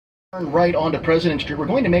Turn right onto President Street. We're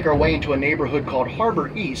going to make our way into a neighborhood called Harbor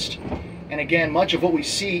East. And again, much of what we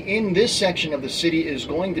see in this section of the city is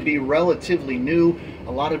going to be relatively new.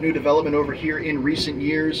 A lot of new development over here in recent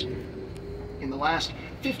years. In the last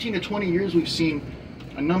 15 to 20 years, we've seen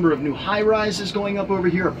a number of new high-rises going up over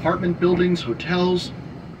here, apartment buildings, hotels.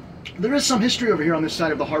 There is some history over here on this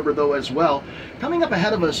side of the harbor, though, as well. Coming up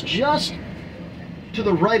ahead of us, just to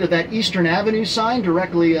the right of that Eastern Avenue sign,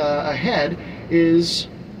 directly ahead, is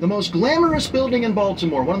the most glamorous building in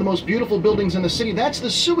Baltimore, one of the most beautiful buildings in the city. That's the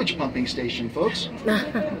sewage pumping station, folks.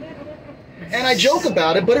 And I joke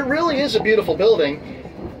about it, but it really is a beautiful building.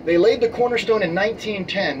 They laid the cornerstone in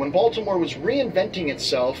 1910 when Baltimore was reinventing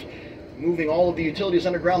itself, moving all of the utilities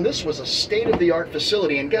underground. This was a state-of-the-art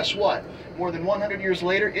facility, and guess what? More than 100 years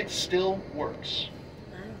later, it still works.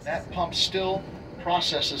 That pump still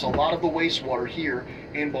processes a lot of the wastewater here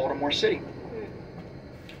in Baltimore City.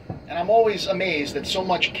 And I'm always amazed that so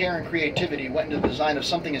much care and creativity went into the design of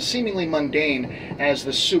something as seemingly mundane as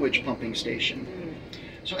the sewage pumping station.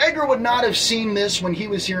 So Edgar would not have seen this when he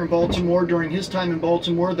was here in Baltimore. During his time in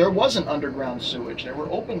Baltimore, there wasn't underground sewage. There were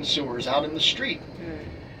open sewers out in the street.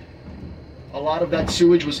 A lot of that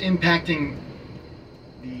sewage was impacting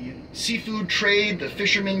the seafood trade. The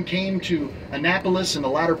fishermen came to Annapolis in the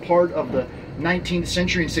latter part of the 19th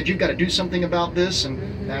century and said, you've got to do something about this.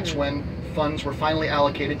 And that's when funds were finally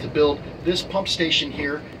allocated to build this pump station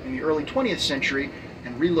here in the early 20th century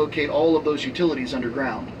and relocate all of those utilities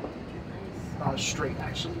underground. Straight,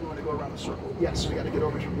 actually. We want to go around the circle. Yes, we got to get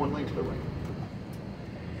over to one lane to the right.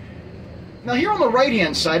 Now here on the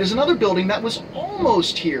right-hand side is another building that was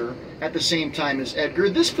almost here at the same time as Edgar.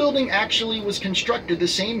 This building actually was constructed the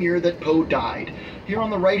same year that Poe died. Here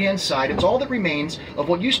on the right-hand side, it's all that remains of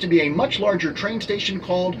what used to be a much larger train station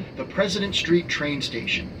called the President Street train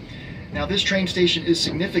station. Now this train station is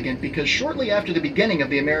significant because shortly after the beginning of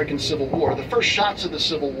the American Civil War, the first shots of the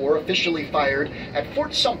Civil War officially fired at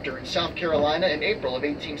Fort Sumter in South Carolina in April of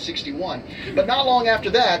 1861. But not long after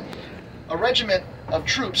that, a regiment of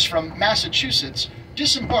troops from Massachusetts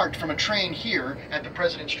disembarked from a train here at the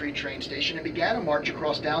President Street train station and began a march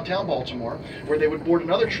across downtown Baltimore, where they would board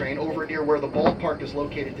another train over near where the ballpark is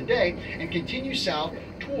located today and continue south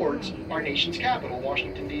towards our nation's capital,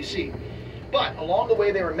 Washington, D.C. But along the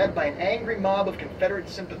way, they were met by an angry mob of Confederate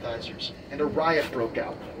sympathizers, and a riot broke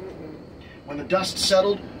out. When the dust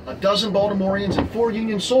settled, a dozen Baltimoreans and 4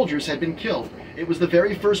 Union soldiers had been killed. It was the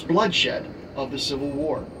very first bloodshed of the Civil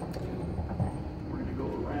War. We're going to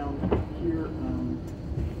go around here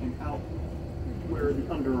and out where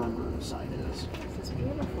the Under Armour sign is. This is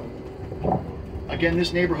beautiful. Again,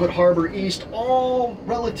 this neighborhood, Harbor East, all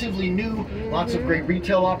relatively new. Lots of great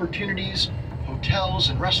retail opportunities, hotels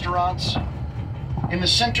and restaurants. In the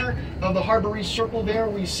center of the Harbor East Circle there,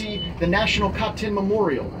 we see the National Cotton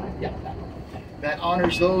Memorial. Yeah, that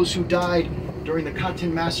honors those who died during the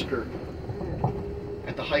Cotton Massacre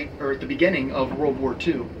at the height, or at the beginning of World War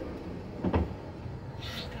II.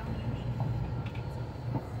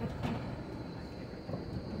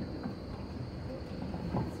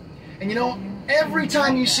 And you know, every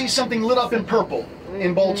time you see something lit up in purple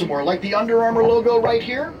in Baltimore, like the Under Armour logo right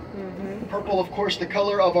here, purple, of course, the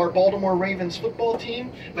color of our Baltimore Ravens football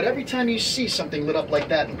team. But every time you see something lit up like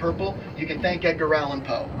that in purple, you can thank Edgar Allen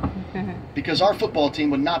Poe. Because our football team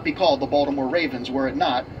would not be called the Baltimore Ravens were it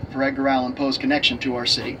not for Edgar Allen Poe's connection to our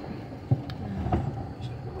city.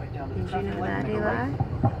 Right down to the traffic light.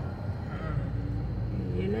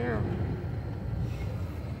 You know.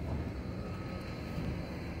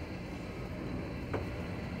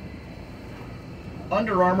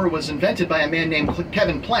 Under Armour was invented by a man named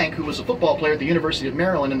Kevin Plank, who was a football player at the University of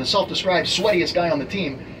Maryland and the self-described sweatiest guy on the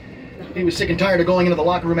team. He was sick and tired of going into the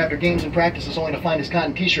locker room after games and practices only to find his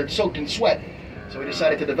cotton t-shirt soaked in sweat. So he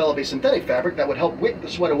decided to develop a synthetic fabric that would help wick the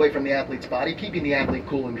sweat away from the athlete's body, keeping the athlete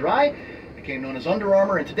cool and dry. It became known as Under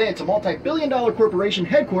Armour, and today it's a multi-billion-dollar corporation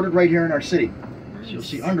headquartered right here in our city. So you'll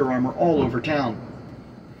see Under Armour all over town.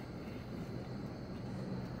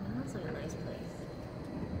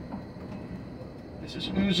 This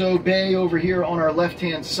is Ouzo Bay over here on our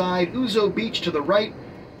left-hand side. Ouzo Beach to the right.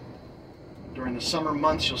 During the summer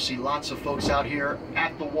months, you'll see lots of folks out here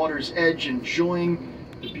at the water's edge enjoying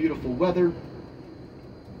the beautiful weather.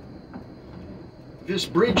 This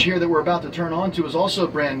bridge here that we're about to turn onto is also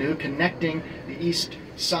brand new, connecting the east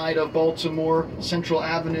side of Baltimore, Central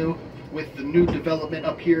Avenue, with the new development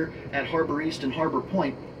up here at Harbor East and Harbor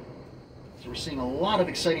Point. So we're seeing a lot of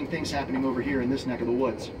exciting things happening over here in this neck of the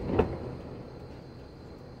woods.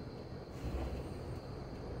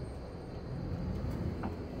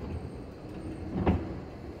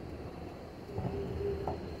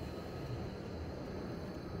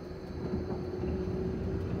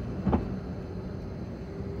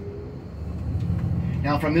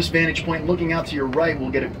 Now from this vantage point, looking out to your right, we'll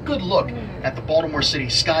get a good look at the Baltimore City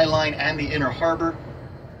skyline and the inner harbor.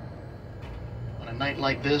 On a night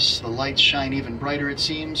like this, the lights shine even brighter, it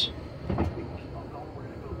seems.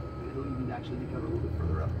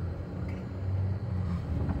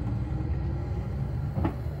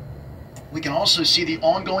 We can also see the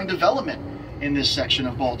ongoing development in this section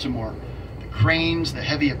of Baltimore. The cranes, the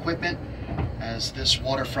heavy equipment, as this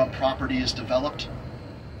waterfront property is developed.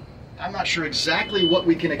 I'm not sure exactly what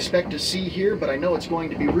we can expect to see here, but I know it's going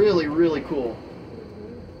to be really, really cool.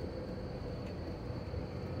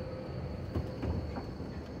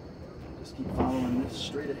 Just keep following this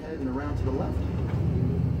straight ahead and around to the left.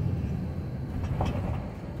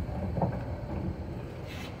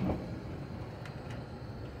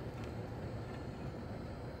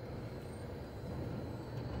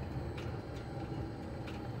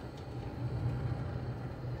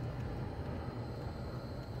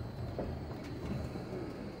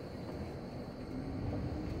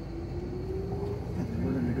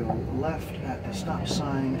 Left at the stop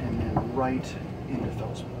sign and then right into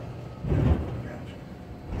Fells Point.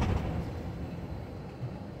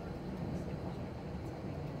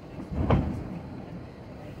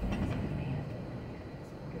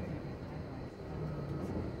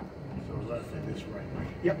 So left and this right.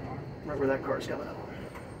 Yep, right where that car's coming up.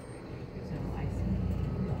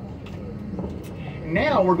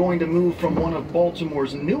 Now we're going to move from one of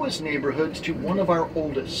Baltimore's newest neighborhoods to one of our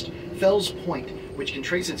oldest, Fells Point, which can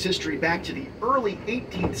trace its history back to the early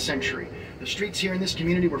 18th century. The streets here in this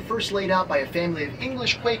community were first laid out by a family of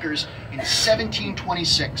English Quakers in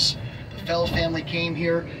 1726. The Fell family came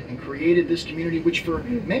here and created this community, which for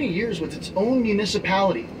many years was its own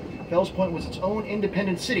municipality. Fells Point was its own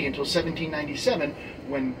independent city until 1797,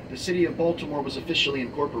 when the city of Baltimore was officially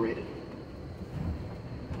incorporated.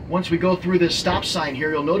 Once we go through this stop sign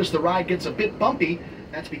here, you'll notice the ride gets a bit bumpy.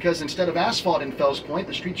 That's because instead of asphalt in Fells Point,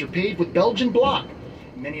 the streets are paved with Belgian block.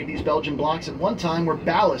 Many of these Belgian blocks at one time were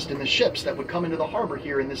ballast in the ships that would come into the harbor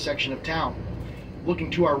here in this section of town.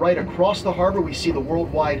 Looking to our right across the harbor, we see the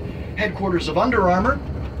worldwide headquarters of Under Armour.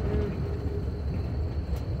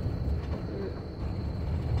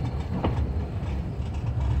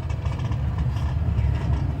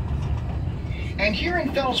 And here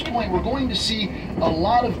in Fells Point, we're going to see a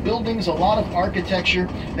lot of buildings, a lot of architecture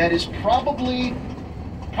that is probably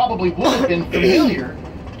would have been familiar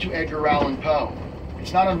to Edgar Allan Poe.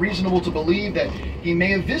 It's not unreasonable to believe that he may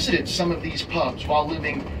have visited some of these pubs while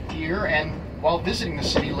living here and while visiting the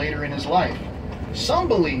city later in his life. Some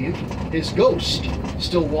believe his ghost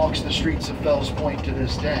still walks the streets of Fells Point to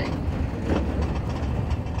this day.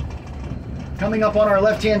 Coming up on our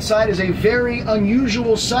left-hand side is a very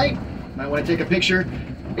unusual sight. Might want to take a picture.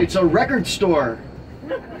 It's a record store.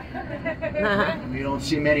 We don't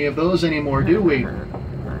see many of those anymore, do we?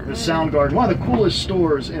 The Soundgarden, one of the coolest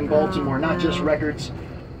stores in Baltimore, not just records,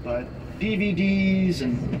 but DVDs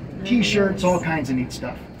and t-shirts, all kinds of neat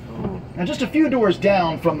stuff. Now just a few doors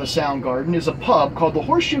down from the Soundgarden is a pub called the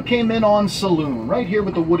Horseshoe Came In On Saloon, right here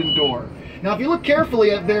with the wooden door. Now if you look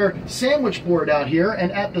carefully at their sandwich board out here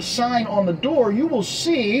and at the sign on the door, you will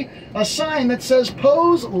see a sign that says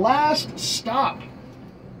Poe's Last Stop.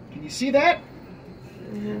 Can you see that?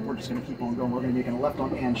 We're just going to keep on going. We're going to be making a left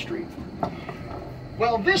on Ann Street.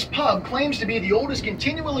 Well, this pub claims to be the oldest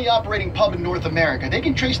continually operating pub in North America. They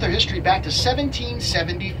can trace their history back to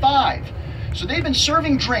 1775. So they've been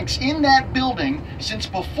serving drinks in that building since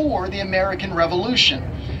before the American Revolution.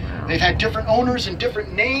 They've had different owners and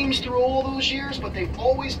different names through all those years, but they've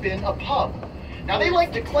always been a pub. Now they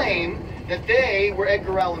like to claim that they were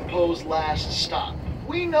Edgar Allan Poe's last stop.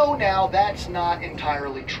 We know now that's not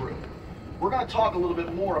entirely true. We're going to talk a little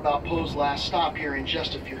bit more about Poe's last stop here in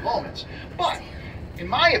just a few moments. But in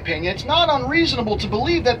my opinion, it's not unreasonable to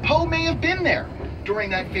believe that Poe may have been there during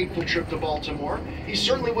that fateful trip to Baltimore. He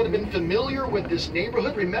certainly would have been familiar with this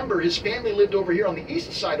neighborhood. Remember, his family lived over here on the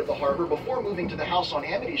east side of the harbor before moving to the house on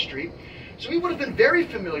Amity Street. So he would have been very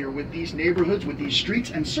familiar with these neighborhoods, with these streets,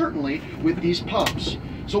 and certainly with these pubs.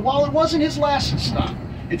 So while it wasn't his last stop,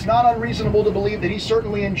 it's not unreasonable to believe that he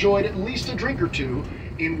certainly enjoyed at least a drink or two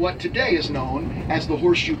in what today is known as the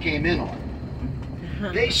Horseshoe Came In On.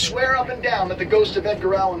 They swear up and down that the ghost of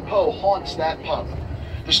Edgar Allan Poe haunts that pub.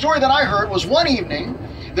 The story that I heard was one evening,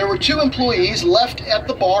 there were two employees left at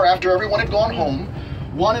the bar after everyone had gone home.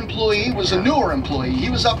 One employee was a newer employee. He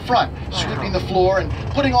was up front, sweeping the floor and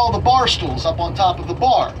putting all the bar stools up on top of the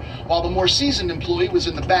bar, while the more seasoned employee was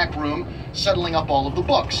in the back room, settling up all of the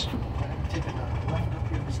books. Take a left up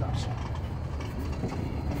here to the stop sign.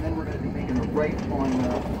 And then we're going to be making a right on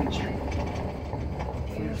Fleet Street.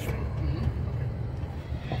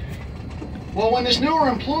 Well, when this newer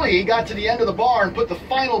employee got to the end of the bar and put the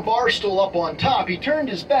final bar stool up on top, he turned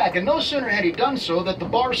his back, and no sooner had he done so that the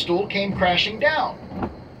bar stool came crashing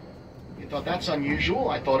down. He thought, that's unusual.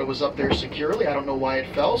 I thought it was up there securely. I don't know why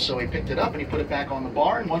it fell, so he picked it up and he put it back on the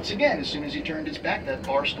bar, and once again, as soon as he turned his back, that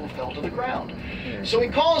bar stool fell to the ground. So he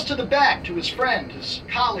calls to the back to his friend, his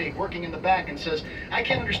colleague working in the back, and says, I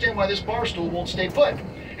can't understand why this bar stool won't stay put.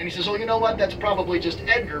 And he says, oh, you know what? That's probably just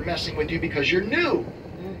Edgar messing with you because you're new.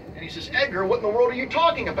 And he says, Edgar, what in the world are you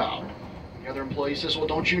talking about? And the other employee says, well,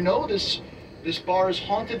 don't you know this bar is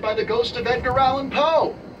haunted by the ghost of Edgar Allen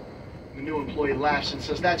Poe? The new employee laughs and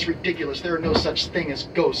says, that's ridiculous. There are no such thing as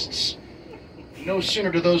ghosts. No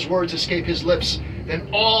sooner do those words escape his lips than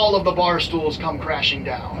all of the bar stools come crashing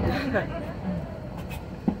down.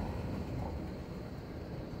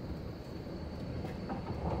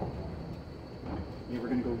 Yeah, we're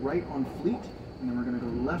going to go right on Fleet, and then we're going to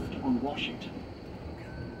go left on Washington.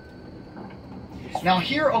 Now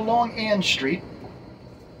here along Ann Street,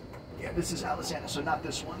 yeah, this is Alexander, so not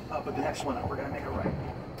this one, but the next one up, we're going to make a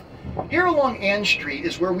right. Here along Ann Street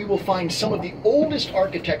is where we will find some of the oldest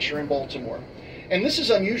architecture in Baltimore. And this is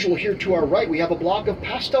unusual. Here to our right, we have a block of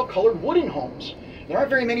pastel-colored wooden homes. There aren't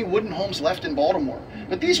very many wooden homes left in Baltimore,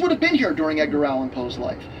 but these would have been here during Edgar Allan Poe's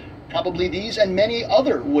life. Probably these and many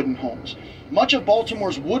other wooden homes. Much of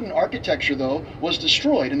Baltimore's wooden architecture, though, was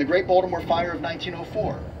destroyed in the Great Baltimore Fire of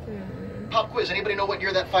 1904. Pop quiz, anybody know what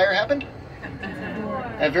year that fire happened?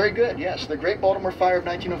 Very good, yes. The Great Baltimore Fire of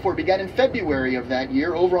 1904 began in February of that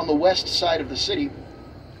year over on the west side of the city,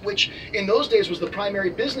 which in those days was the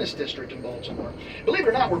primary business district in Baltimore. Believe it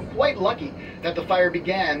or not, we're quite lucky that the fire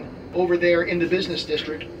began over there in the business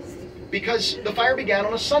district because the fire began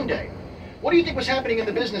on a Sunday. What do you think was happening in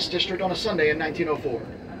the business district on a Sunday in 1904?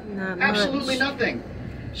 Not Absolutely much. Nothing.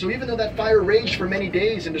 So even though that fire raged for many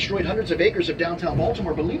days and destroyed hundreds of acres of downtown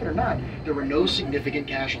Baltimore, believe it or not, there were no significant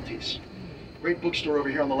casualties. Great bookstore over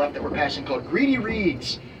here on the left that we're passing called Greedy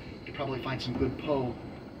Reads. You could probably find some good Poe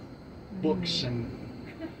books and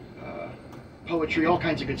poetry, all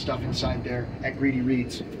kinds of good stuff inside there at Greedy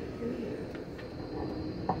Reads.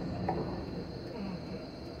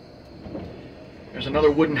 There's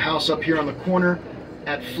another wooden house up here on the corner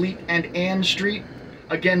at Fleet and Ann Street.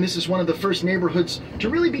 Again, this is one of the first neighborhoods to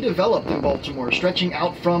really be developed in Baltimore, stretching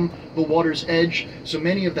out from the water's edge. So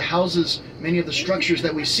many of the houses, many of the structures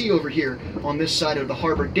that we see over here on this side of the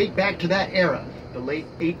harbor date back to that era, the late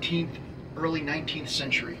 18th, early 19th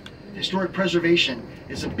century. Historic preservation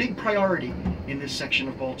is a big priority in this section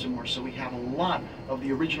of Baltimore, so we have a lot of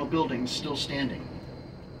the original buildings still standing.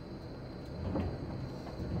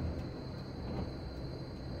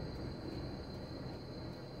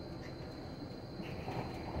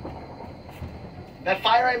 That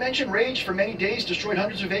fire I mentioned raged for many days, destroyed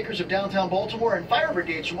hundreds of acres of downtown Baltimore, and fire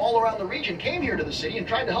brigades from all around the region came here to the city and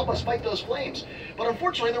tried to help us fight those flames. But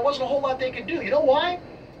unfortunately, there wasn't a whole lot they could do. You know why?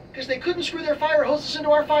 Because they couldn't screw their fire hoses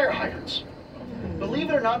into our fire hydrants.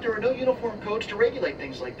 Believe it or not, there were no uniform codes to regulate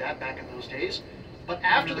things like that back in those days. But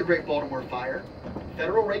after the Great Baltimore Fire,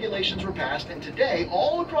 federal regulations were passed, and today,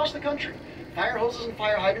 all across the country, fire hoses and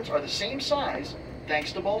fire hydrants are the same size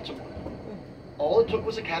thanks to Baltimore. All it took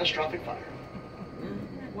was a catastrophic fire.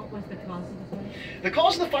 What was the cause of the fire? The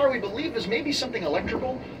cause of the fire, we believe, is maybe something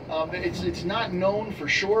electrical. It's not known for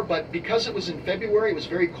sure, but because it was in February, it was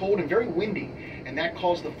very cold and very windy, and that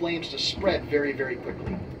caused the flames to spread very, very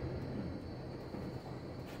quickly.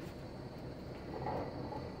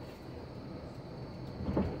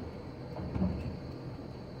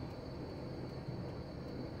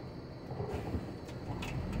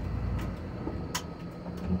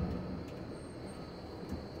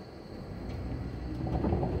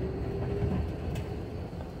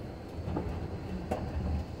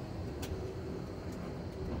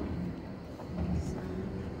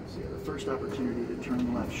 First opportunity to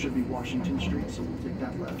turn left should be Washington Street, so we'll take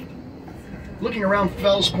that left. Looking around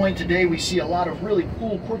Fells Point today, we see a lot of really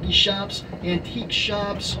cool, quirky shops, antique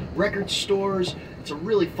shops, record stores. It's a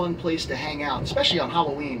really fun place to hang out, especially on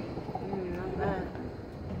Halloween.